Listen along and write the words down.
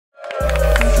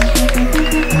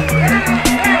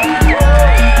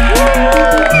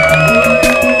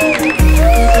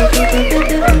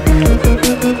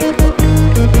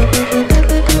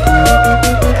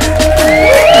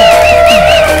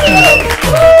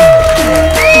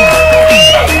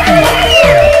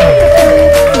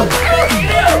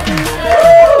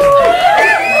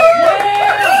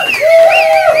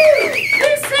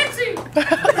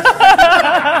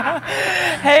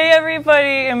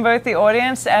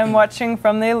audience and watching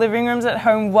from their living rooms at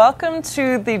home, welcome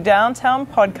to the Downtown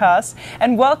Podcast,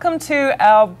 and welcome to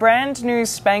our brand new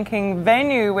spanking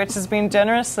venue, which has been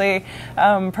generously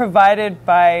provided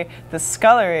by the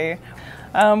Scullery.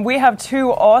 We have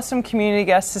two awesome community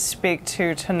guests to speak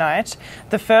to tonight.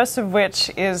 The first of which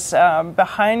is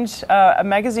behind a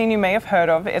magazine you may have heard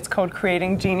of. It's called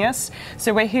Creating Genius.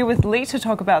 So we're here with Lee to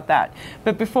talk about that.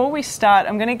 But before we start,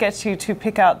 I'm going to get you to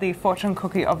pick out the fortune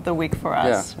cookie of the week for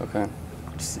us. Yeah, okay.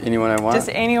 Just anyone I want? Just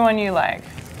anyone you like.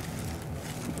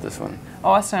 This one.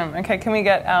 Awesome. Okay, can we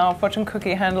get our fortune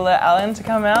cookie handler, Alan, to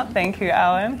come out? Thank you,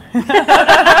 Alan.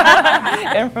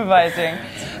 Improvising.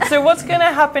 So what's going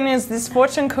to happen is this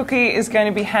fortune cookie is going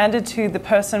to be handed to the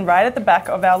person right at the back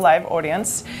of our live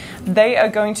audience. They are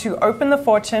going to open the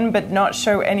fortune but not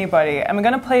show anybody. And we're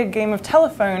going to play a game of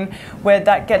telephone where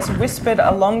that gets whispered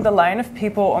along the line of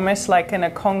people, almost like in a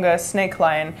conga snake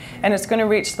line. And it's going to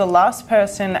reach the last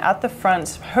person at the front,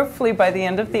 hopefully by the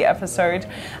end of the episode.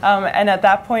 And at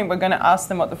that point, we're going to ask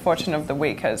them what the fortune of the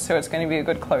week is. So it's going to be a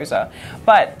good closer.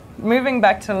 But moving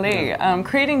back to Lee,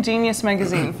 Creating Genius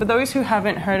magazine, for those who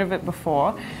haven't heard of it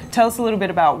before, tell us a little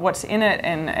bit about what's in it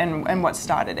and what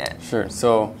started it. Sure.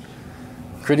 So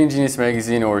Creating Genius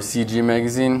magazine, or CG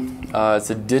magazine, it's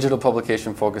a digital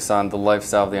publication focused on the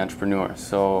lifestyle of the entrepreneur.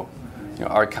 So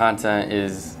our content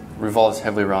revolves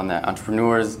heavily around that.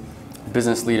 Entrepreneurs,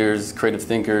 business leaders, creative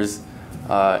thinkers,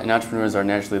 and entrepreneurs are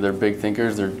naturally, they're big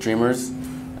thinkers, they're dreamers.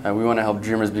 We want to help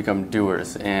dreamers become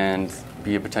doers and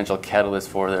be a potential catalyst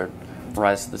for their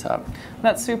rise to the top.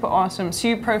 That's super awesome. So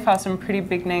you profile some pretty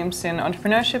big names in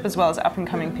entrepreneurship as well as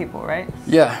up-and-coming people, right?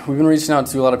 Yeah, we've been reaching out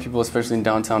to a lot of people, especially in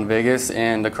downtown Vegas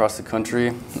and across the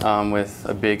country, with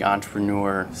a big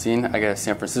entrepreneur scene. I guess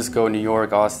San Francisco, New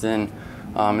York, Austin,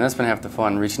 and that's been half the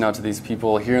fun, reaching out to these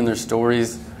people, hearing their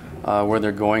stories, where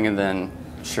they're going, and then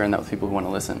sharing that with people who want to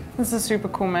listen. This is a super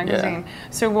cool magazine. Yeah.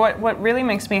 So what really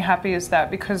makes me happy is that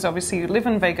because obviously you live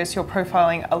in Vegas, you're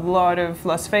profiling a lot of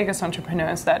Las Vegas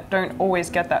entrepreneurs that don't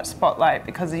always get that spotlight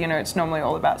because it's normally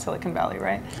all about Silicon Valley,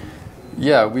 right?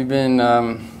 Yeah, we've been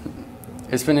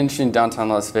it's been interesting in downtown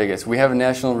Las Vegas. We have a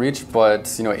national reach, but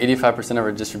 85% of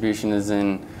our distribution is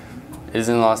in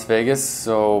Las Vegas.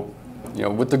 So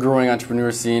with the growing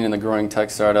entrepreneur scene and the growing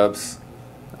tech startups,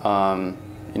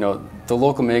 the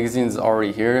local magazines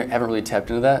already here haven't really tapped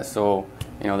into that, so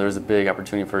there's a big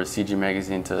opportunity for a CG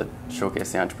magazine to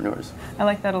showcase the entrepreneurs. I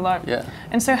like that a lot. Yeah.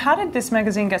 And so how did this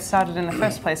magazine get started in the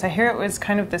first place? I hear it was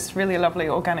kind of this really lovely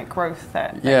organic growth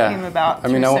that came about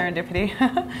through serendipity.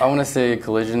 I want to say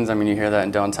collisions. You hear that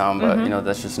in downtown, but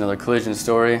that's just another collision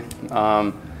story.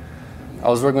 I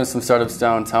was working with some startups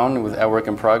downtown at Work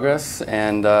in Progress,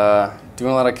 and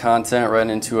doing a lot of content, right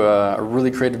into a really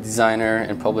creative designer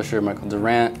and publisher, Michael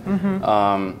Durant.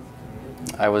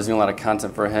 I was doing a lot of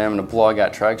content for him, and a blog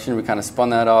got traction. We kind of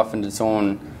spun that off into its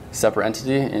own separate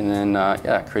entity, and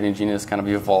then Creating Genius kind of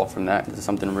evolved from that into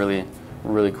something really,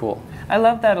 really cool. I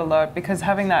love that a lot because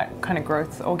having that kind of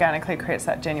growth organically creates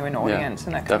that genuine audience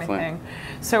and that kind of thing.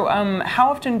 So how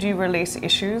often do you release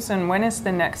issues, and when is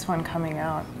the next one coming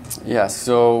out? Yeah,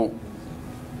 so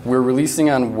we're releasing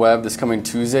on web this coming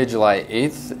Tuesday, July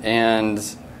 8th,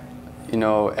 and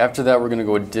after that we're going to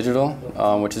go digital,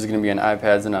 which is going to be on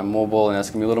iPads and on mobile, and that's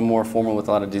going to be a little more formal with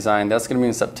a lot of design. That's going to be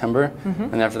in September,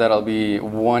 and after that it'll be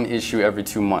one issue every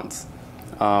 2 months.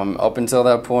 Up until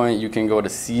that point, you can go to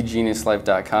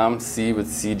cgeniuslife.com, C with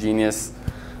C Genius,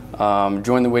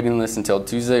 join the waiting list until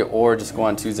Tuesday, or just go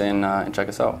on Tuesday and check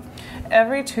us out.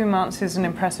 Every 2 months is an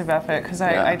impressive effort because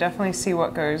I definitely see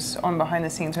what goes on behind the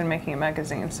scenes when making a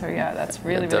magazine. So yeah, that's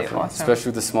really awesome. Especially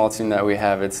with the small team that we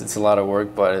have, it's a lot of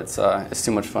work, but it's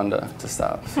too much fun to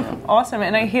stop. So. Awesome,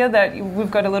 and I hear that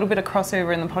we've got a little bit of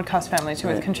crossover in the podcast family too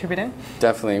with contributing.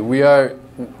 Definitely, we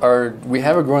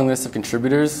have a growing list of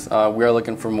contributors. We are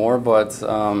looking for more, but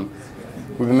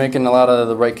we've been making a lot of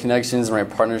the right connections and right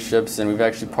partnerships, and we've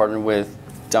actually partnered with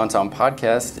Downtown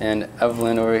Podcast, and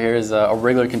Evelyn over here is a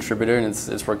regular contributor, and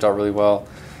it's worked out really well.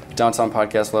 Downtown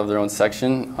Podcast will have their own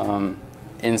section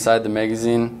inside the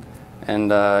magazine, and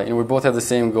we both have the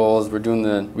same goals.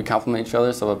 We complement each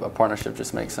other, so a partnership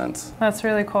just makes sense. That's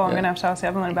really cool. I'm going to have to ask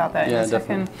Evelyn about that in a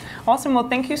second. Definitely. Awesome. Well,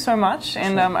 thank you so much,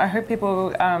 and I hope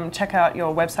people check out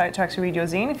your website to actually read your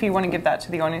zine. If you want to give that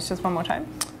to the audience just one more time.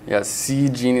 Yeah,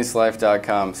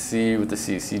 cgeniuslife.com. C with the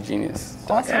C, cgenius.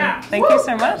 Awesome. Yeah. Thank you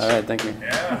so much. All right, thank you.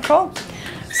 Yeah. Cool.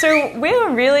 So we are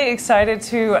really excited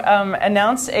to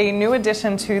announce a new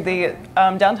addition to the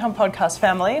Downtown Podcast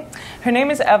family. Her name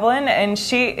is Evelyn, and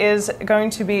she is going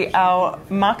to be our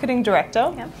marketing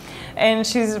director. Yeah. And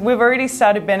we've already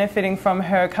started benefiting from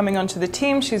her coming onto the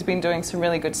team. She's been doing some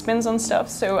really good spins on stuff.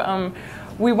 So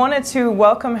we wanted to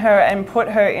welcome her and put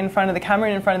her in front of the camera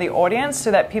and in front of the audience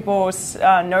so that people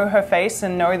know her face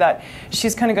and know that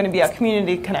she's kind of going to be our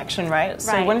community connection, right?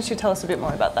 So why don't you tell us a bit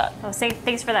more about that? Well,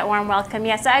 thanks for that warm welcome.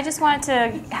 Yes, I just wanted to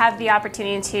have the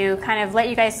opportunity to kind of let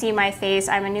you guys see my face.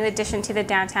 I'm a new addition to the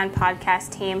Downtown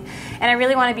podcast team, and I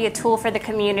really want to be a tool for the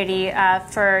community,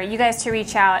 for you guys to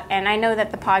reach out. And I know that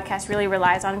the podcast really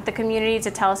relies on the community to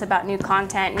tell us about new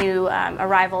content, new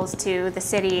arrivals to the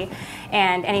city,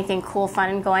 and anything cool,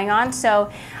 fun going on. So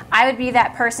I would be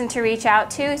that person to reach out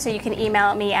to. So you can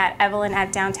email me at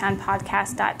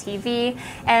evelyn@downtownpodcast.tv.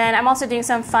 And I'm also doing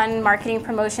some fun marketing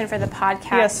promotion for the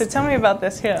podcast. Yeah, so tell me about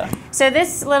this here. So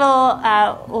this little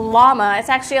llama, it's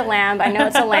actually a lamb. I know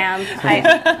it's a lamb.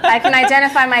 I can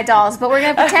identify my dolls, but we're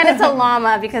going to pretend it's a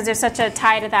llama because there's such a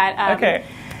tie to that.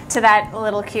 To that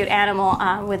little cute animal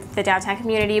with the downtown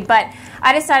community. But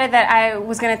I decided that I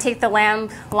was going to take the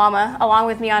llama along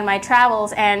with me on my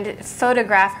travels and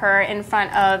photograph her in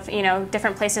front of,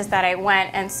 different places that I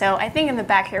went. And so I think in the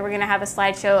back here we're going to have a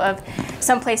slideshow of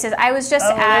some places. I was just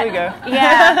there we go.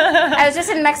 Yeah, I was just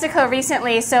in Mexico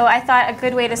recently, so I thought a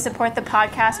good way to support the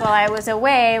podcast while I was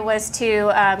away was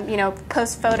to,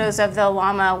 post photos of the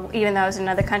llama. Even though I was in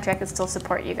another country, I could still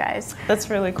support you guys. That's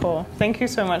really cool. Thank you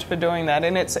so much for doing that.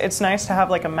 And it's nice to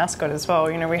have like a mascot as well.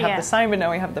 We have the sign, but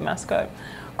now we have the mascot.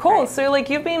 Cool. Right. So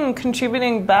you've been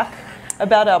contributing back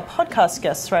about our podcast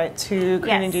guests, right, to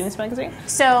Queen and Genius magazine?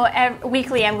 So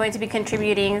weekly I'm going to be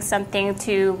contributing something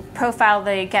to profile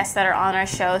the guests that are on our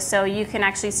show, so you can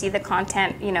actually see the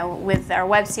content, with our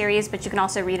web series, but you can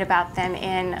also read about them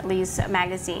in Lee's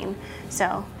magazine.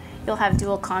 So you'll have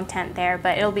dual content there,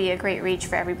 but it'll be a great reach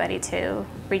for everybody to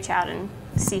reach out and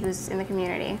see who's in the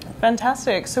community.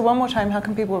 Fantastic. So one more time, how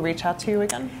can people reach out to you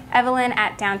again?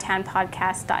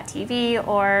 Evelyn@downtownpodcast.tv,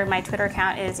 or my Twitter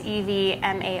account is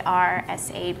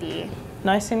EVMARSAB.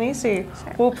 Nice and easy.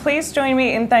 Sure. Well, please join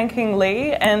me in thanking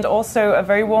Lee, and also a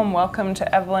very warm welcome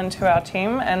to Evelyn to our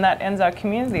team, and that ends our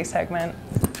community segment.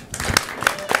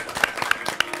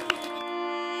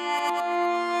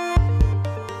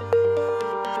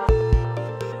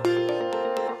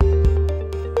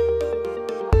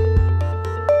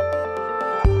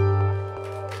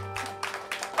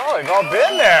 We've all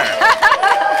been there.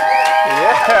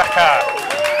 Yeah.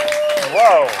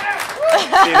 Whoa.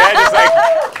 See, that just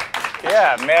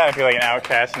yeah, man, I feel like an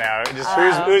outcast now. Just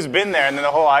who's been there, and then the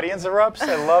whole audience erupts.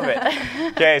 I love it.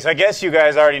 Okay, so I guess you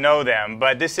guys already know them,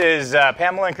 but this is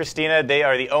Pamela and Christina. They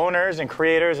are the owners and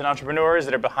creators and entrepreneurs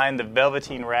that are behind the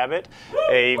Velveteen Rabbit,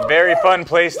 a very fun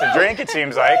place to drink, it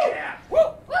seems like.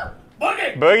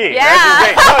 Boogie. Boogie.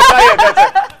 Yeah.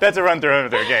 That's a run through.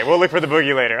 Okay, we'll look for the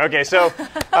boogie later. Okay, so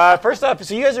first off,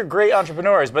 so you guys are great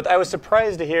entrepreneurs, but I was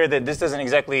surprised to hear that this doesn't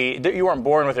exactly, you weren't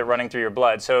born with it running through your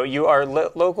blood. So you are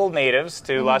local natives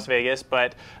to Las Vegas,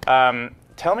 but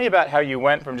tell me about how you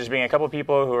went from just being a couple of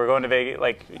people who were going to Vegas,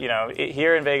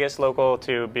 here in Vegas, local,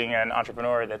 to being an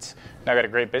entrepreneur that's now got a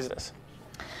great business.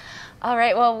 All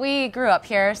right, well, we grew up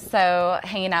here, so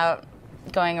hanging out,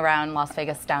 going around Las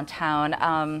Vegas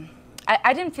downtown.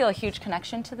 I didn't feel a huge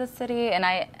connection to the city, and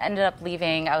I ended up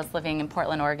leaving. I was living in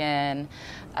Portland, Oregon,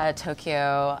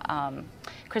 Tokyo.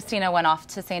 Christina went off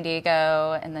to San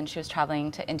Diego, and then she was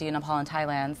traveling to India, Nepal, and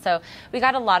Thailand. So we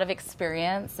got a lot of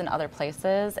experience in other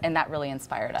places, and that really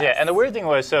inspired us. Yeah, and the weird thing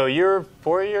was, so you're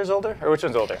 4 years older? Or which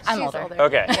one's older? I'm older.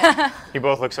 Okay. You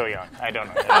both look so young. I don't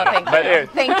know. Oh, thank you.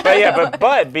 Thank you. But yeah,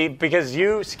 but because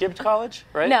you skipped college,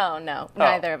 right? No,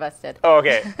 neither of us did. Oh,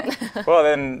 okay. Well,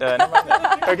 then, never mind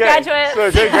that. Okay. Graduate.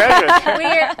 So good graduate. We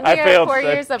are 4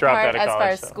 years apart as far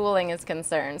as so. schooling is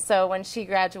concerned. So when she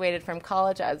graduated from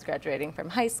college, I was graduating from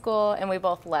high school, and we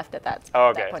both left at that,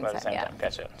 okay, that point so in at the same time. time.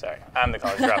 Gotcha. Sorry. I'm the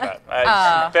college dropout.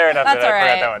 Fair enough that's that I all right.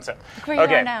 forgot that one. So. Where you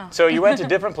are now. So you went to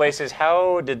different places.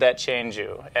 How did that change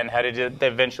you? And how did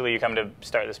eventually you come to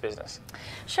start this business?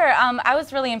 Sure. I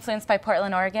was really influenced by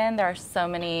Portland, Oregon. There are so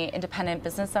many independent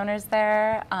business owners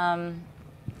there.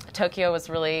 Tokyo was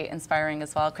really inspiring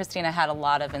as well. Christina had a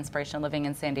lot of inspiration living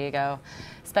in San Diego,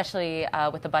 especially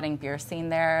with the budding beer scene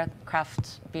there.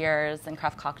 Craft beers and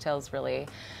craft cocktails really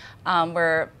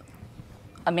were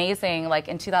amazing. Like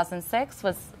in 2006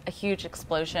 was a huge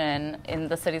explosion in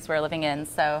the cities we were living in,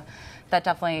 so that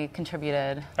definitely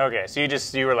contributed. Okay, so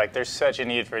you were like, there's such a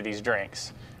need for these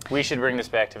drinks. We should bring this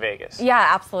back to Vegas. Yeah,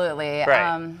 absolutely.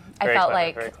 Right. I felt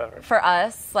very clever. For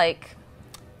us,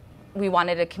 we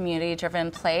wanted a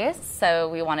community-driven place, so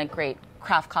we wanted great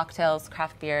craft cocktails,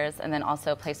 craft beers, and then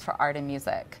also a place for art and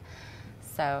music.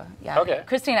 So, yeah. Okay.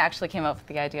 Christina actually came up with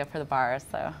the idea for the bar,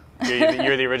 so.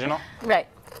 You're the original? Right.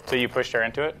 So you pushed her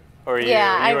into it? Or you,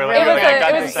 yeah, you were really, like, I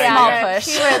got it was this a small idea. push.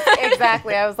 She was,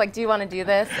 exactly. I was like, do you want to do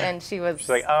this? And she was She's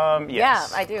like, yes.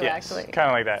 Yeah, I do, yes. actually. Kind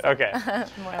of like that. Okay.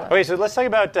 More or less. Okay, so let's talk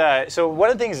about, so one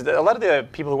of the things, a lot of the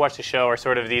people who watch the show are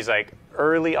sort of these like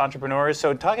early entrepreneurs.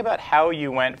 So talk about how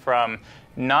you went from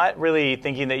not really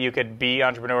thinking that you could be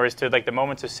entrepreneurs to like the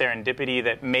moments of serendipity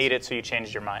that made it so you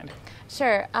changed your mind.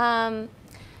 Sure.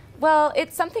 Well,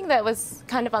 it's something that was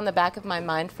kind of on the back of my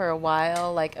mind for a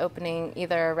while, like opening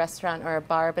either a restaurant or a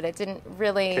bar, but it didn't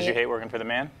really... Because you hate working for the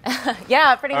man?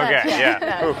 Yeah, pretty much. Okay,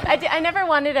 yeah. No. Oof. I never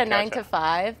wanted a 9 Gotcha. to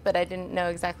 5, but I didn't know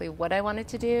exactly what I wanted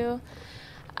to do.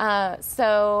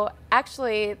 So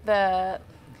actually, the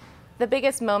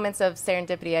biggest moments of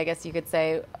serendipity, I guess you could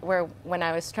say, were when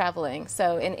I was traveling.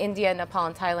 So in India, Nepal,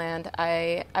 and Thailand,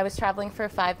 I was traveling for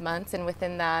 5 months, and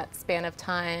within that span of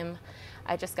time,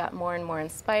 I just got more and more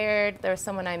inspired. There was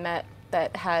someone I met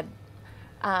that had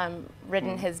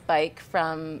ridden his bike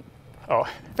from I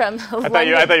thought London.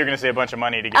 you were going to say a bunch of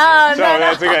money to get Oh, so no, no.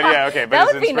 that's good. Yeah, okay. But That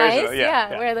it's would be nice. inspirational.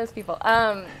 Yeah, where are those people?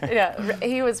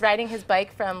 He was riding his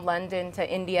bike from London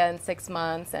to India in 6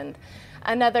 months, and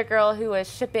another girl who was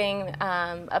shipping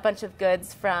a bunch of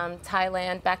goods from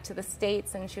Thailand back to the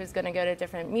States, and she was going to go to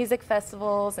different music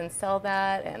festivals and sell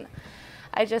that. And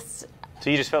I just... So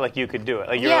you just felt like you could do it.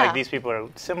 Like you were like, these people are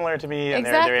similar to me, and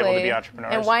exactly. they're able to be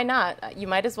entrepreneurs. And why not? You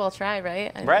might as well try,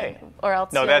 right? Right. Or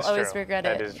else No, you'll that's always true. regret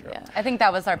That it. is true. Yeah. I think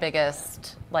that was our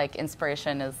biggest like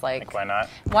inspiration is like Why not?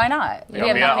 why not? We have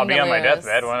I'll nothing be to on my lose.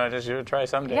 deathbed. Why not just try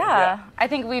someday? Yeah. I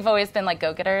think we've always been like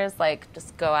go-getters, like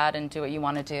just go out and do what you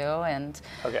want to do, and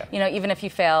Okay. you know, even if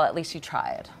you fail, at least you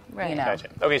tried. Right. You know? Gotcha.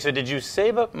 Okay, so did you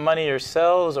save up money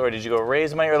yourselves, or did you go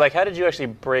raise money, or like how did you actually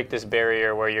break this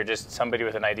barrier where you're just somebody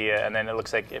with an idea and then it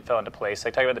looks like it fell into place?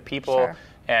 Like talk about the people Sure.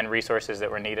 and resources that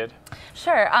were needed.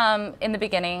 Sure. In the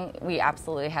beginning, we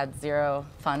absolutely had zero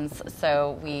funds,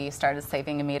 so we started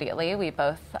saving immediately. We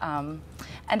both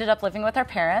ended up living with our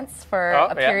parents for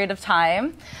a period of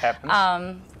time.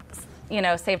 Happens. You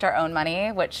know, saved our own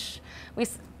money, which we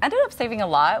ended up saving a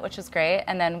lot, which was great.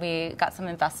 And then we got some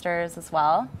investors as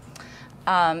well.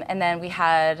 And then we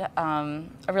had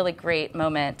a really great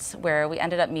moment where we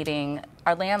ended up meeting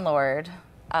our landlord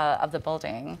of the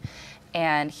building,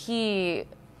 and he,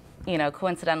 you know,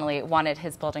 coincidentally wanted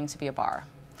his building to be a bar.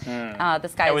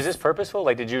 This guy. And was this purposeful?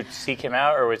 Like, did you seek him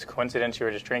out, or was it coincidence you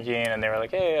were just drinking and they were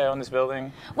like, "Hey, I own this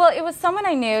building"? Well, it was someone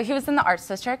I knew. He was in the arts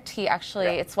district. He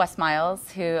actually, it's Wes Miles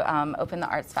who opened the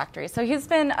Arts Factory. So he's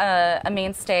been a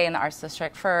mainstay in the arts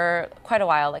district for quite a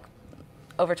while, like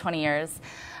over 20 years.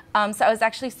 So I was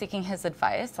actually seeking his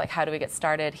advice, like how do we get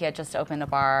started? He had just opened a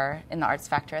bar in the Arts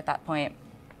Factory at that point.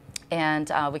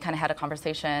 And we kind of had a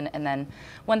conversation, and then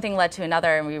one thing led to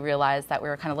another, and we realized that we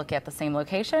were kind of looking at the same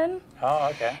location. Oh,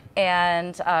 okay.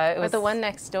 And it was the one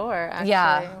next door, actually.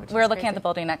 Yeah, which we were is looking at crazy. the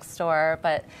building next door,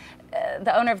 but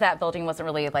the owner of that building wasn't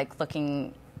really like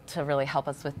looking to really help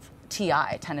us with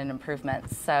TI, tenant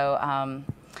improvements. So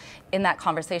in that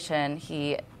conversation,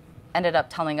 he ended up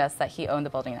telling us that he owned the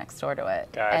building next door to it,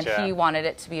 Gotcha. and he wanted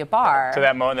it to be a bar. So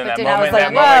that moment, I was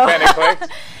like, kind of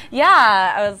clicked.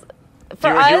 Yeah, I was. Do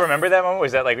you remember that moment?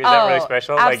 Was that like, that really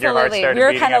special? Absolutely. Like your heart started we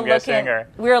were beating, kind of I'm guessing, or?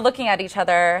 We were looking at each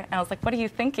other, and I was like, "What are you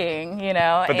thinking?" You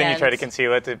know. But then you try to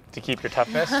conceal it to keep your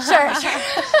toughness. Sure.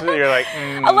 So you're like,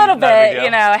 a little bit, you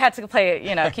know. I had to play,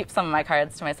 you know, keep some of my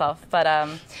cards to myself. But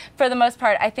for the most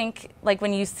part, I think like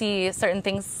when you see certain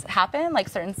things happen, like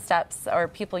certain steps or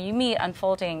people you meet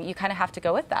unfolding, you kind of have to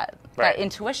go with that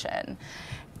intuition.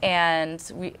 And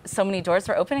so many doors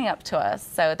were opening up to us,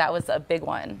 so that was a big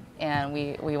one, and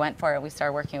we went for it. We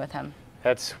started working with him.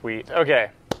 That's sweet. Okay,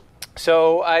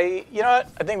 so you know what?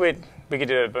 I think we could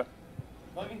do it, but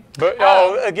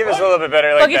give us a little bit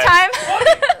better. Like Boogie time.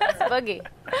 It's boogie.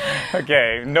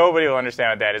 Okay, nobody will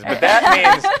understand what that is, but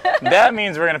that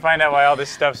means we're going to find out why all this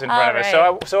stuff's in front of us.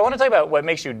 So I want to talk about what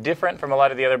makes you different from a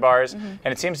lot of the other bars, and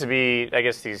it seems to be, I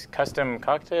guess, these custom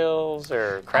cocktails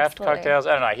or craft cocktails.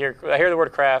 I don't know. I hear the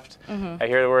word craft. I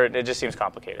hear the word. It just seems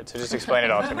complicated. So just explain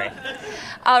it all to me.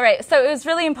 All right. So it was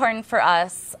really important for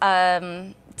us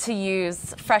to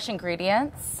use fresh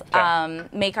ingredients,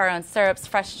 make our own syrups,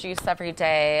 fresh juice every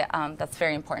day. That's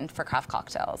very important for craft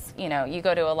cocktails. You know, you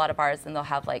go to a lot of bars and they'll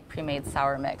have like pre-made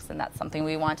sour mix, and that's something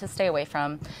we want to stay away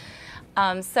from.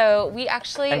 So we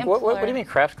actually. And what do you mean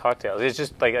craft cocktails? It's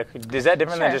just like, is that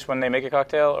different than just when they make a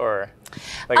cocktail, or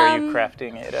like are you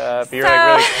crafting it up? You're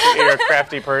like really, you're a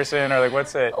crafty person, or like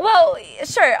what's it? Well,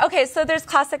 sure. Okay, so there's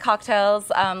classic cocktails.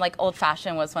 Like Old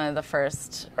Fashioned was one of the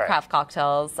first craft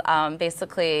cocktails.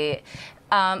 Basically,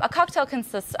 a cocktail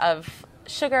consists of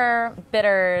sugar,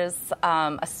 bitters,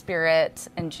 a spirit,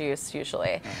 and juice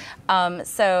usually.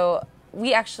 So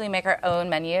we actually make our own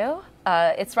menu.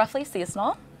 It's roughly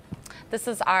seasonal. This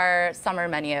is our summer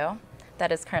menu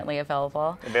that is currently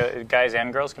available. Guys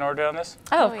and girls can order on this?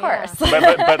 Oh, of course.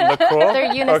 But look cool?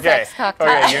 They're unisex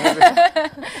cocktails.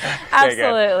 Absolutely,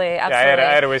 absolutely. Yeah,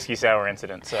 I had a whiskey sour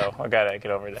incident, so I gotta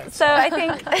get over that. So I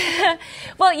think,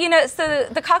 well, you know, so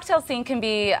the cocktail scene can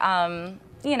be,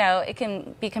 you know, it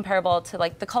can be comparable to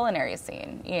like the culinary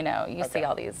scene. You know, you see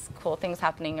all these cool things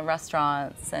happening in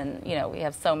restaurants, and you know, we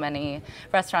have so many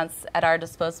restaurants at our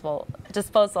disposal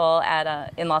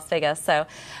at in Las Vegas. So,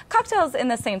 cocktails in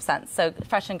the same sense. So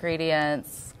fresh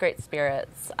ingredients, great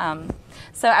spirits.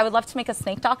 So I would love to make a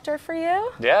snake doctor for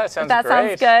you. Yeah, that sounds that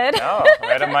great. Sounds good. No,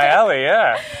 right up my alley.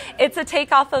 Yeah. It's a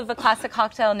takeoff of a classic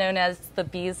cocktail known as the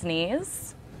bee's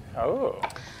knees. Oh.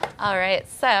 All right,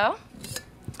 so.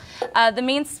 The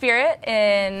main spirit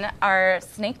in our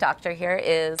snake doctor here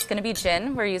is going to be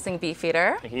gin. We're using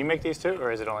Beefeater. Can you make these too,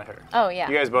 or is it only her? Oh, yeah.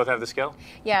 You guys both have the skill?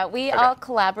 Yeah, we all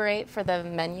collaborate for the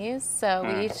menus. So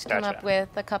we each come up with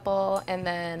a couple and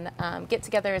then get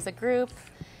together as a group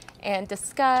and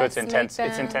discuss. So it's intense.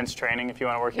 It's intense training if you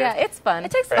want to work here. Yeah, it's fun.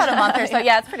 It takes about a month or so.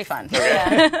 Yeah, it's pretty fun.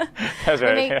 Yeah. That's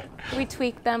right. We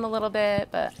tweak them a little bit,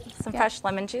 but some fresh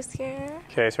lemon juice here.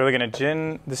 Okay, so we're looking at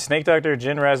gin, the Snake Doctor,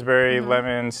 gin, raspberry,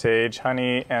 lemon, sage,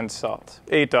 honey, and salt.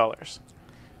 $8.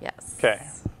 Yes. Okay.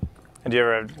 And do you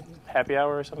ever have happy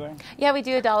hour or something? Yeah, we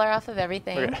do $1 off of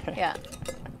everything. Okay. Yeah.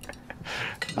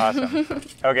 Awesome.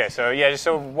 Okay, so yeah, just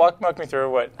so walk me through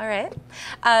what. All right.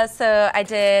 So I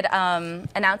did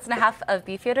 1.5 ounces of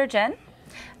Beefeater gin.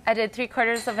 I did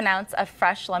 3/4 of an ounce of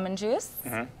fresh lemon juice.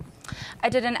 I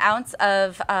did 1 ounce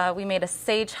of, we made a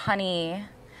sage honey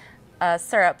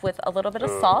syrup with a little bit of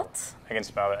salt. I can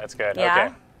smell it. That's good. Yeah.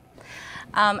 Okay.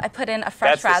 I put in a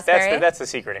fresh raspberry. That's the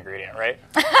secret ingredient, right?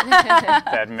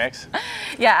 That mix?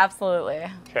 Yeah, absolutely.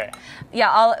 Okay.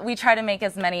 Yeah, we try to make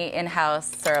as many in-house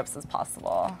syrups as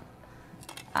possible,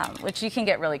 which you can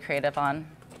get really creative on.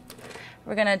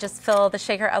 We're going to just fill the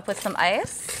shaker up with some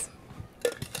ice.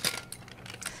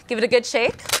 Give it a good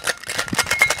shake.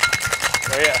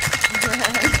 Oh, yeah.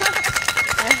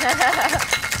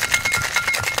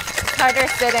 Harder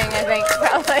sitting, I think,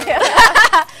 probably.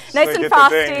 Nice and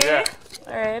frosty.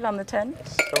 All right, on the tin.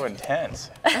 So intense.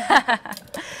 Then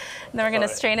we're going to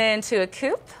strain it into a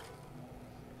coupe.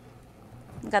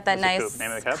 Got that nice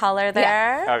color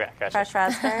there. Yeah. Okay, gotcha. Fresh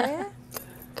raspberry.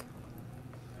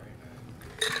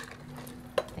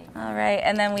 All right,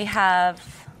 and then we have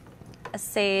a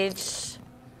sage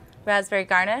raspberry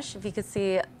garnish. If you could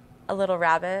see a little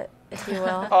rabbit, if you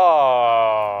will.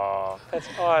 Oh, that's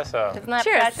awesome. Isn't that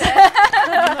Cheers. precious?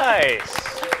 Nice.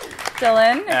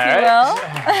 Dylan, if you will.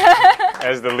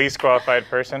 As the least qualified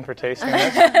person for tasting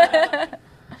this.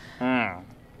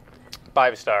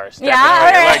 5 stars.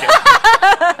 Yeah, definitely. I like it.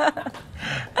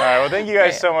 All right, well, thank you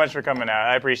guys so much for coming out.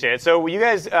 I appreciate it. So you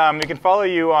guys, we can follow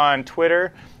you on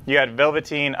Twitter. You got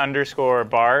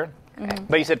Velveteen_bar.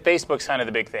 But you said Facebook's kind of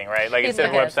the big thing, right? Like instead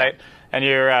of a website. And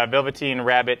you're Velveteen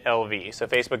Rabbit LV. So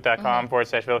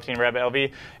Facebook.com/Velveteen Rabbit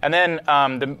LV. And then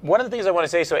one of the things I want to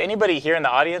say, so anybody here in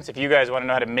the audience, if you guys want to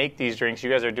know how to make these drinks, you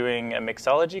guys are doing a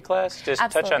mixology class. Just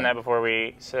touch on that before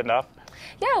we send off.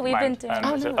 Yeah, we've been doing.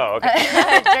 Oh, okay.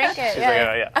 Drink it.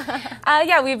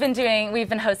 Yeah, we've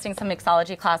been hosting some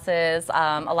mixology classes,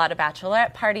 a lot of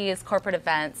bachelorette parties, corporate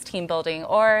events, team building,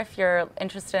 or if you're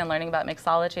interested in learning about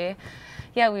mixology,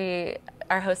 yeah, we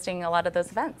are hosting a lot of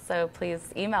those events. So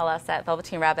please email us at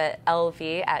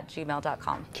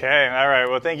velveteenrabbitlv@gmail.com. Okay, all right.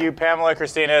 Well, thank you, Pamela,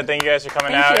 Christina. Thank you guys for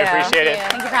coming out. I appreciate it.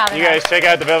 Thank you for having us. You guys check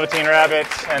out the Velveteen Rabbit,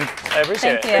 and I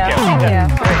appreciate it. Thank you.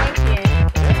 Thank you.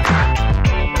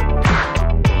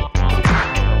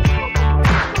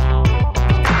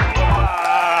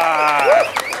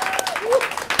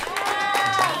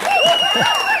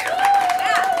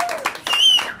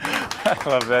 I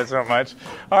love that so much.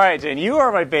 All right, Jane, you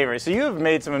are my favorite. So you have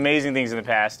made some amazing things in the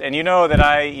past, and you know that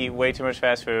I eat way too much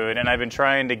fast food, and I've been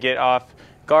trying to get off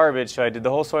garbage. So I did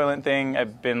the whole Soylent thing.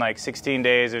 I've been like 16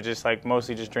 days of just like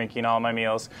mostly just drinking all my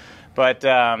meals. But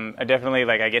I definitely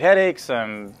I get headaches.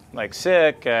 I'm like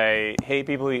sick. I hate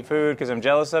people who eat food because I'm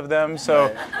jealous of them.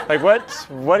 So like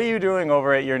what are you doing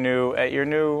over at your new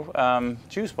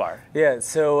juice bar? Yeah.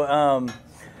 So.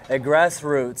 At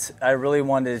Grassroots, I really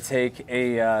wanted to take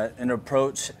an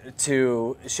approach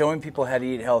to showing people how to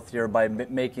eat healthier by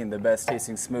making the best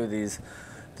tasting smoothies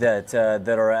that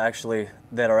are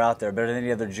out there, better than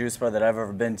any other juice bar that I've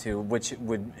ever been to, which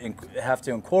would have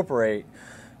to incorporate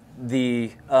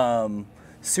the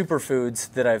superfoods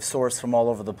that I've sourced from all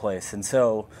over the place. And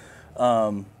so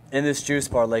in this juice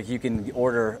bar, like you can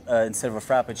order, instead of a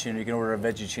Frappuccino, you can order a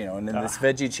Veggiecino. And in this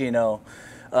Veggiecino,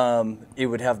 it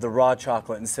would have the raw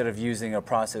chocolate instead of using a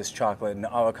processed chocolate, and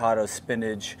avocado,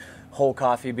 spinach, whole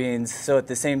coffee beans. So at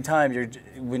the same time,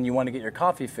 when you want to get your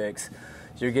coffee fix,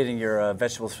 you're getting your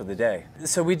vegetables for the day.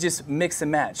 So we just mix and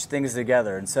match things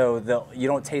together, and so you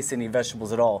don't taste any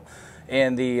vegetables at all.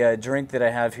 And the drink that I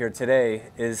have here today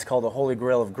is called the Holy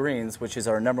Grail of Greens, which is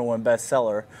our #1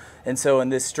 bestseller. And so in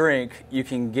this drink, you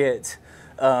can get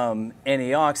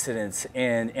antioxidants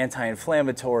and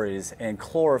anti-inflammatories and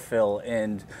chlorophyll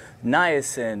and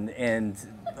niacin and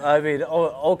I mean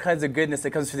all kinds of goodness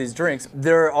that comes from these drinks.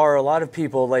 There are a lot of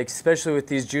people, like especially with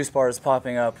these juice bars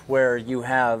popping up, where you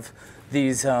have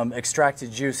these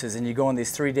extracted juices and you go on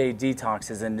these 3-day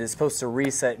detoxes and it's supposed to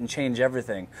reset and change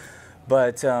everything.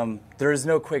 But there is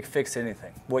no quick fix to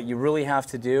anything. What you really have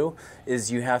to do is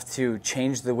you have to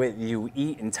change the way that you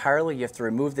eat entirely. You have to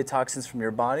remove the toxins from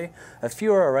your body. A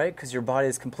few are all right because your body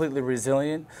is completely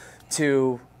resilient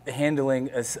to handling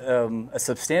a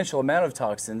substantial amount of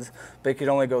toxins, but it can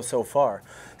only go so far.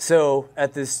 So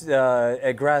at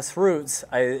Grassroots,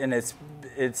 and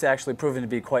it's actually proven to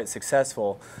be quite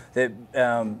successful, that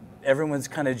everyone's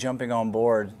kind of jumping on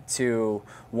board to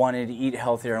wanting to eat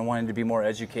healthier and wanting to be more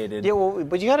educated. Yeah, well,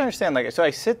 but you got to understand, like, so I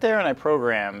sit there and I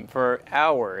program for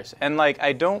hours, and like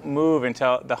I don't move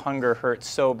until the hunger hurts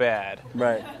so bad.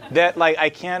 Right. That like I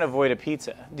can't avoid a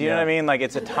pizza. Do you know what I mean? Like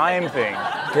it's a time thing.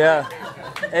 Yeah.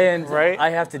 And right? I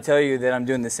have to tell you that I'm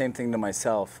doing the same thing to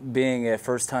myself. Being a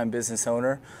first-time business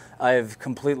owner, I've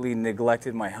completely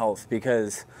neglected my health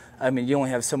because, I mean, you only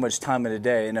have so much time in a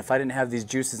day, and if I didn't have these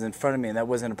juices in front of me and that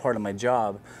wasn't a part of my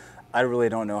job, I really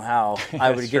don't know how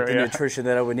I would get the nutrition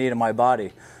that I would need in my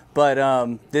body.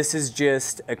 But this is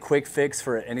just a quick fix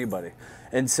for anybody.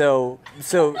 And so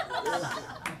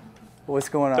what's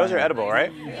going on? Those are edible,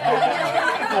 right?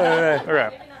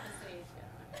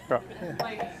 Okay.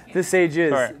 The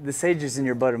sage is in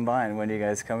your butt and vine when you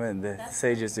guys come in. The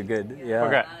sages are good. Yeah.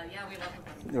 Okay. Yeah, we love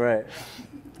them. Right.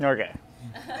 Okay.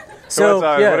 So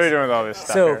what are you doing with all this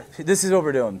stuff here? This is what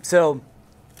we're doing. So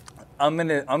I'm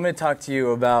gonna talk to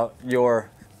you about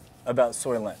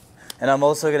Soylent, and I'm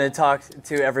also gonna talk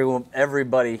to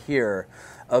everybody here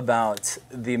about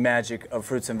the magic of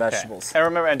fruits and vegetables. Okay. And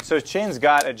remember, and so Shane's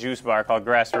got a juice bar called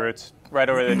Grassroots right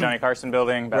over the Johnny Carson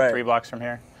building, about 3 blocks from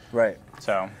here. Right.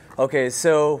 So. Okay,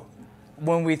 so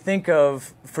when we think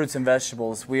of fruits and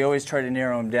vegetables, we always try to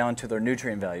narrow them down to their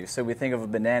nutrient value. So we think of a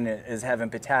banana as having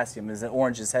potassium, as an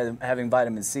orange as having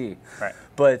vitamin C. Right.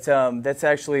 But that's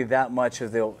actually that much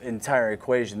of the entire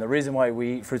equation. The reason why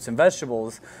we eat fruits and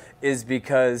vegetables is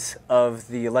because of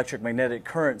the electromagnetic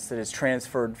currents that is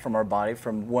transferred from our body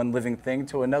from one living thing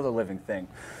to another living thing.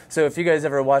 So if you guys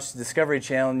ever watch the Discovery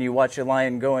Channel and you watch a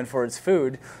lion going for its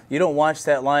food, you don't watch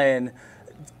that lion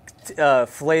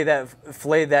flay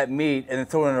that meat and then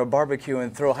throw it in a barbecue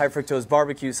and throw high fructose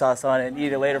barbecue sauce on it and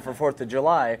eat it later for 4th of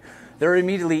July. They're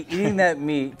immediately eating that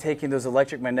meat, taking those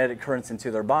electromagnetic currents into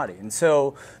their body. And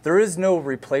so there is no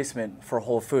replacement for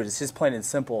whole food. It's just plain and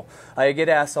simple. I get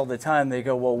asked all the time, they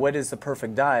go, well, what is the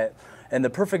perfect diet? And the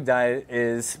perfect diet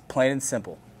is plain and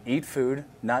simple. Eat food,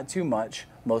 not too much,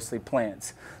 mostly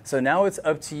plants. So now it's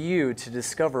up to you to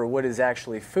discover what is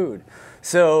actually food.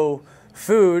 So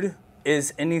food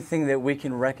is anything that we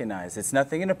can recognize. It's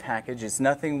nothing in a package. It's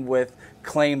nothing with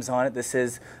claims on it that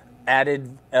says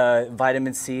added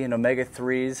vitamin C and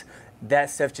omega-3s. That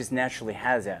stuff just naturally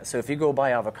has that. So if you go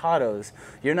buy avocados,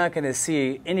 you're not going to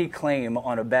see any claim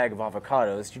on a bag of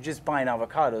avocados. You're just buying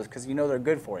avocados because you know they're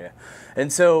good for you.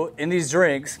 And so in these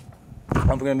drinks,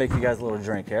 I'm going to make you guys a little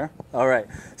drink here. All right.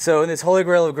 So in this Holy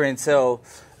Grail of Greens, so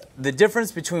the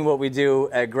difference between what we do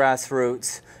at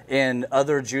Grassroots and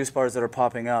other juice bars that are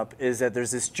popping up is that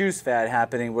there's this juice fad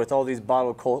happening with all these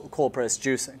bottled cold pressed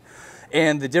juicing.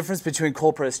 And the difference between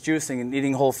cold pressed juicing and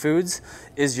eating whole foods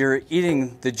is you're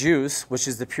eating the juice, which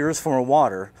is the purest form of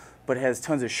water, but it has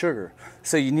tons of sugar.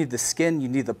 So you need the skin, you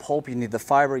need the pulp, you need the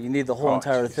fiber, you need the whole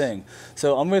entire thing.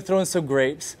 So I'm going to throw in some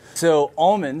grapes. So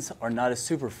almonds are not a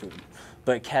superfood,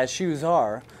 but cashews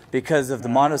are, because of the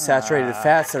monosaturated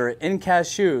fats that are in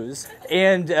cashews,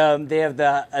 and they have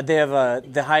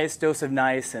the highest dose of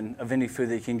niacin of any food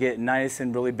that you can get.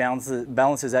 Niacin really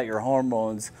balances out your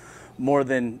hormones more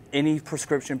than any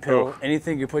prescription pill,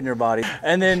 anything you put in your body.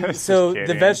 And then so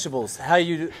the vegetables, how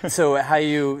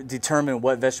you determine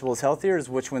what vegetable is healthier is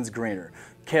which one's greener.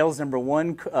 Kale's number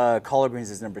 1, collard greens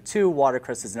is number 2,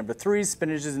 watercress is number 3,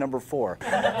 spinach is number 4.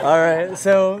 All right,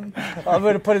 so I'm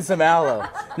going to put in some aloe.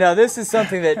 Now this is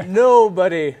something that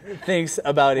nobody thinks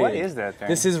about eating. What is that thing?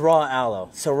 This is raw aloe.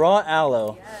 So raw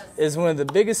aloe is one of the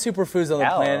biggest superfoods on the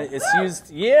planet. It's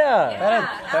used,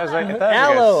 that was like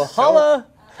aloe, holla.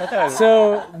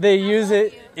 So they use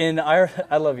it In Ireland,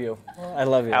 I love you. I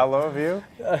love you. I love you?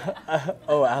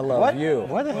 I love you.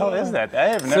 What the hell is that? I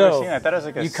have never seen that. I thought it was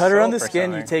like a you cut it on the soap or skin,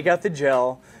 something. you take out the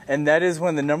gel, and that is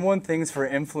one of the number one things for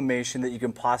inflammation that you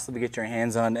can possibly get your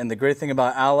hands on. And the great thing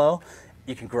about aloe,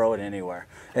 you can grow it anywhere.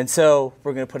 And so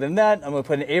we're going to put in that. I'm going to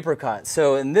put in apricot.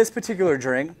 So in this particular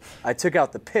drink, I took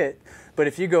out the pit. But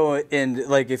if you go in,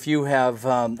 like if you have,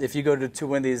 if you go to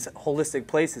one of these holistic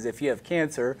places, if you have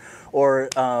cancer or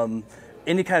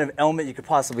any kind of ailment you could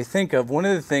possibly think of, one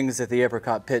of the things that the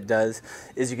apricot pit does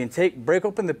is you can break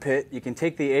open the pit, you can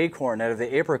take the acorn out of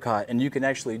the apricot, and you can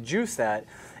actually juice that,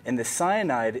 and the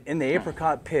cyanide in the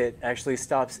apricot pit actually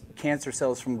stops cancer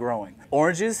cells from growing.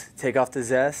 Oranges, take off the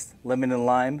zest. Lemon and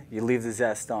lime, you leave the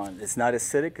zest on. It's not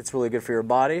acidic, it's really good for your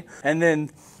body. And then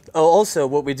also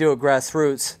what we do at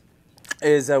Grassroots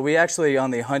is we actually, on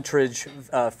the Huntridge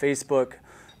Facebook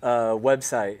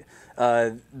website,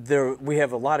 we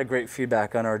have a lot of great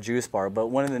feedback on our juice bar, but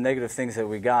one of the negative things that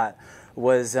we got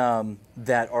was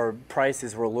that our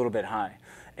prices were a little bit high.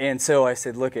 And so I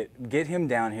said, look, get him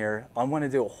down here. I want to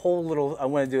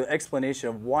do an explanation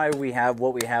of why we have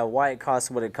what we have, why it costs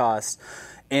what it costs.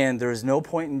 And there's no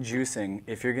point in juicing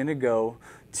if you're going to go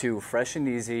to Fresh and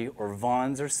Easy or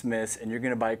Vaughn's or Smith's and you're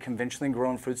going to buy conventionally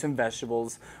grown fruits and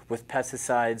vegetables with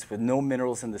pesticides, with no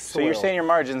minerals in the soil. So you're saying your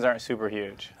margins aren't super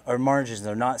huge? Our margins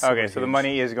are not super huge. Okay, so the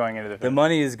money is going into the food. The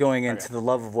money is going into the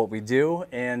love of what we do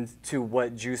and to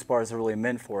what juice bars are really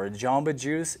meant for. A Jamba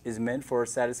Juice is meant for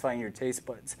satisfying your taste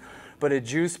buds. But a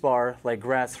juice bar like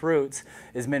Grassroots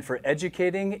is meant for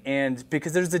educating, and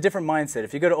because there's a different mindset.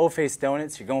 If you go to Old Face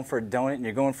Donuts, you're going for a donut and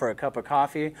you're going for a cup of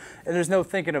coffee, and there's no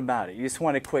thinking about it. You just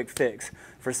want a quick fix.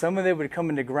 For someone that would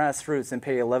come into Grassroots and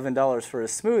pay $11 for a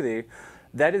smoothie,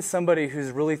 that is somebody who's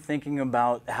really thinking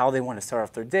about how they want to start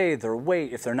off their day, their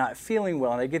weight, if they're not feeling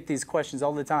well. And I get these questions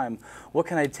all the time. What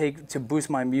can I take to boost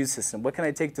my immune system? What can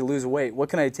I take to lose weight? What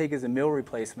can I take as a meal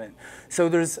replacement? So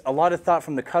there's a lot of thought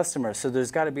from the customer. So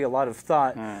there's got to be a lot of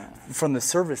thought from the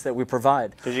service that we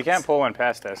Because you can't pull one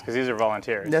past us, because these are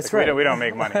volunteers. That's like, right. We don't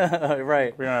make money.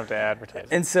 Right. We don't have to advertise.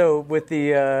 And so with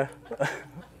the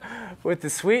with the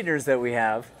sweeteners that we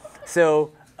have,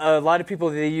 so a lot of people,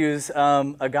 they use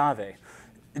agave.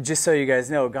 Just so you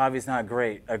guys know, agave is not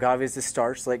great. Agave is a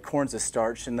starch, like corn's a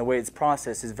starch, and the way it's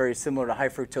processed is very similar to high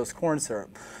fructose corn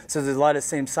syrup. So there's a lot of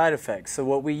same side effects. So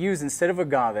what we use instead of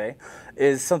agave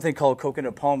is something called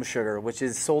coconut palm sugar, which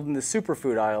is sold in the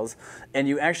superfood aisles, and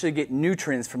you actually get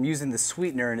nutrients from using the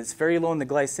sweetener, and it's very low in the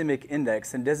glycemic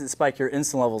index and doesn't spike your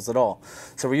insulin levels at all.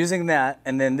 So we're using that,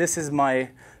 and then this is my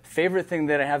favorite thing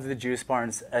that I have at the juice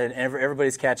barns, and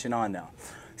everybody's catching on now.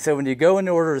 So when you go and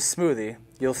order a smoothie,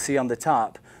 you'll see on the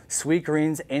top, Sweet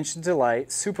Greens, Ancient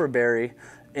Delight, Super Berry,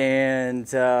 and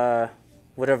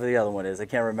whatever the other one is. I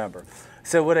can't remember.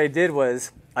 So what I did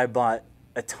was I bought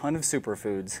a ton of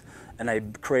superfoods, and I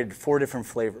created 4 different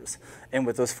flavors. And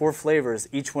with those 4 flavors,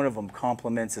 each one of them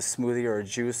complements a smoothie or a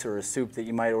juice or a soup that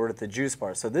you might order at the juice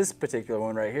bar. So this particular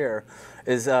one right here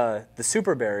is the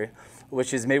Super Berry,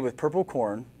 which is made with purple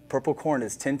corn. Purple corn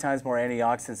is 10 times more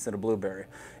antioxidants than a blueberry.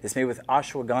 It's made with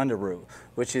ashwagandha root,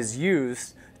 which is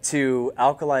used to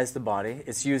alkalize the body.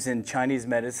 It's used in Chinese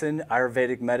medicine,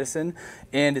 Ayurvedic medicine,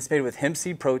 and it's made with hemp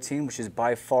seed protein, which is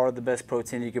by far the best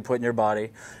protein you can put in your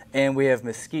body. And we have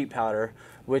mesquite powder,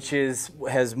 which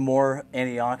has more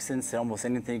antioxidants than almost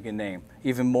anything you can name,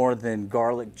 even more than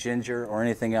garlic, ginger, or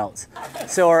anything else.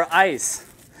 So our ice.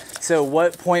 So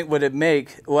what point would it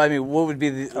make? Well, I mean, what would be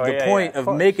the point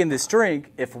of making this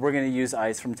drink if we're going to use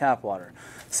ice from tap water?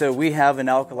 So we have an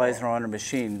alkalizer on our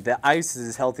machine. The ice is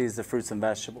as healthy as the fruits and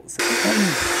vegetables.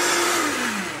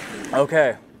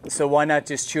 Okay, so why not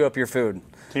just chew up your food?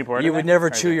 You would never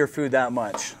chew your food that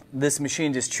much. This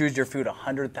machine just chews your food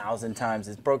 100,000 times.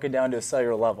 It's broken down to a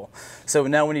cellular level. So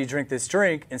now when you drink this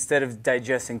drink, instead of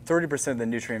digesting 30% of the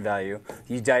nutrient value,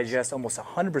 you digest almost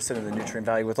 100% of the nutrient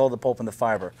value with all the pulp and the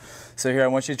fiber. So here, I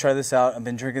want you to try this out. I've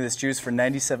been drinking this juice for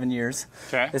 97 years.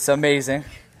 Okay. It's amazing.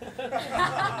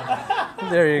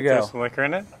 There you go. Throw some liquor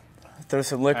in it? Throw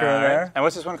some liquor in there. And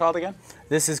what's this one called again?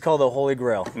 This is called the Holy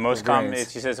Grail. Most common,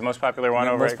 she says the most popular one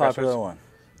over at Most popular one.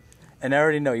 And I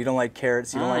already know you don't like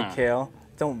carrots, you don't like kale.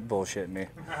 Don't bullshit me.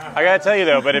 I gotta tell you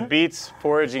though, but it beats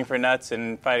foraging for nuts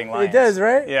and fighting lions. It does,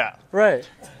 right? Yeah. Right.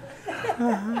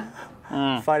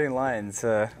 Fighting lions.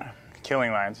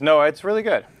 Killing lions. No, it's really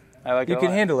good. I like it. You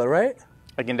can handle it, right?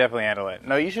 I can definitely handle it.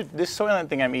 No, you should. This Soylent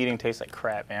thing I'm eating tastes like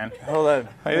crap, man. Hold on.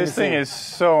 Like, this thing is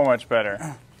so much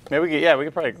better. Maybe we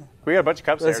could probably. We got a bunch of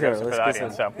cups there for the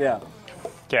audience. So. Yeah.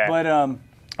 Okay. But all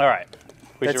right.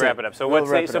 We should wrap it up. So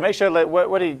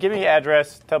give me your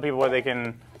address. Tell people where they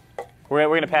can We're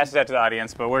going to pass it out to the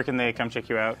audience, but where can they come check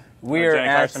you out? We're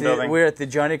at the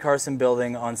Johnny Carson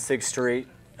building on 6th Street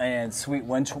and Suite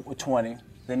 120.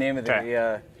 The name of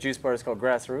the juice bar is called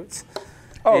Grassroots.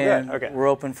 Oh, and good. Okay. We're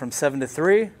open from 7 to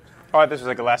 3. Oh, this was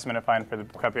like a last-minute find for the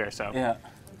cup here, so. Yeah.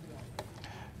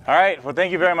 All right. Well,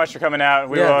 thank you very much for coming out.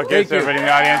 We will give to everybody in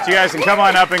the audience. You guys can come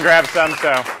on up and grab some.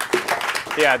 So,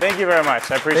 yeah, thank you very much.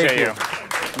 I appreciate you.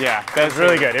 Yeah, that was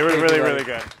really good. It was really, really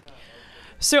good.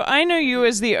 So I know you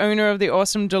as the owner of the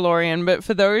awesome DeLorean, but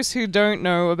for those who don't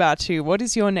know about you, what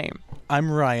is your name?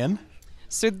 I'm Ryan.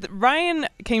 So Ryan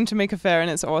came to make a fair, and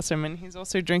it's awesome, and he's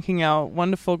also drinking our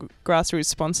wonderful Grassroots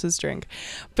sponsors drink.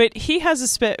 But he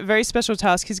has a very special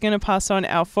task. He's going to pass on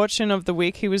our Fortune of the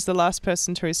Week. He was the last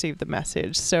person to receive the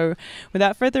message. So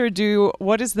without further ado,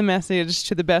 what is the message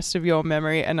to the best of your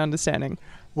memory and understanding?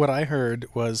 What I heard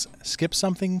was, skip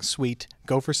something sweet,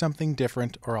 go for something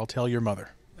different, or I'll tell your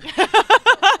mother.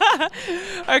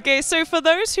 Okay, so for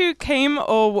those who came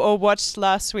or watched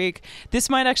last week, this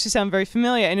might actually sound very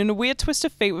familiar. And in a weird twist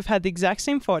of fate, we've had the exact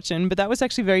same fortune, but that was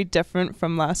actually very different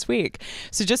from last week.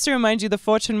 So just to remind you, the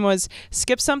fortune was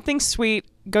skip something sweet,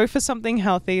 go for something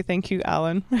healthy. Thank you,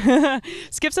 Alan.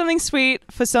 Skip something sweet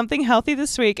for something healthy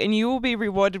this week, and you will be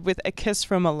rewarded with a kiss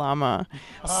from a llama.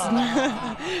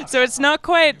 So it's not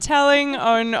quite telling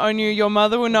on you. Your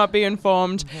mother will not be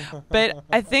informed, but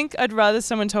I think I'd rather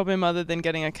someone told my mother than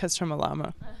getting a kiss from a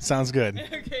llama. Sounds good.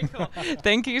 Okay, cool.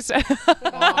 Thank you.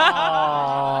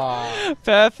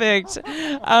 Perfect.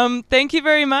 Thank you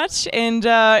very much. And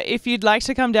if you'd like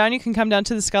to come down, you can come down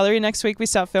to the Scullery next week. We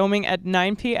start filming at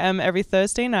 9 p.m. every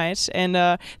Thursday night.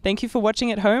 And thank you for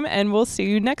watching at home, and we'll see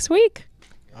you next week.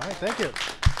 All right, thank you.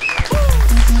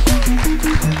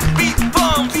 Beat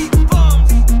bums,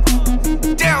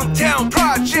 downtown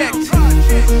project.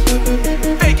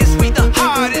 Vegas, we the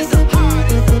hardest.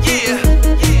 Yeah.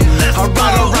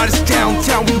 Alright, it's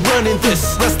downtown, we running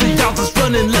this. Rest of y'all just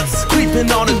running lips.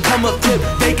 Creeping on and come up tip.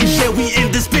 Vegas, yeah, we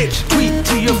in this bitch. Tweet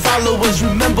to your followers,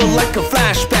 remember like a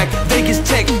flashback. Vegas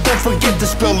Tech, don't forget to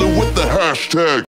spell it with the hashtag.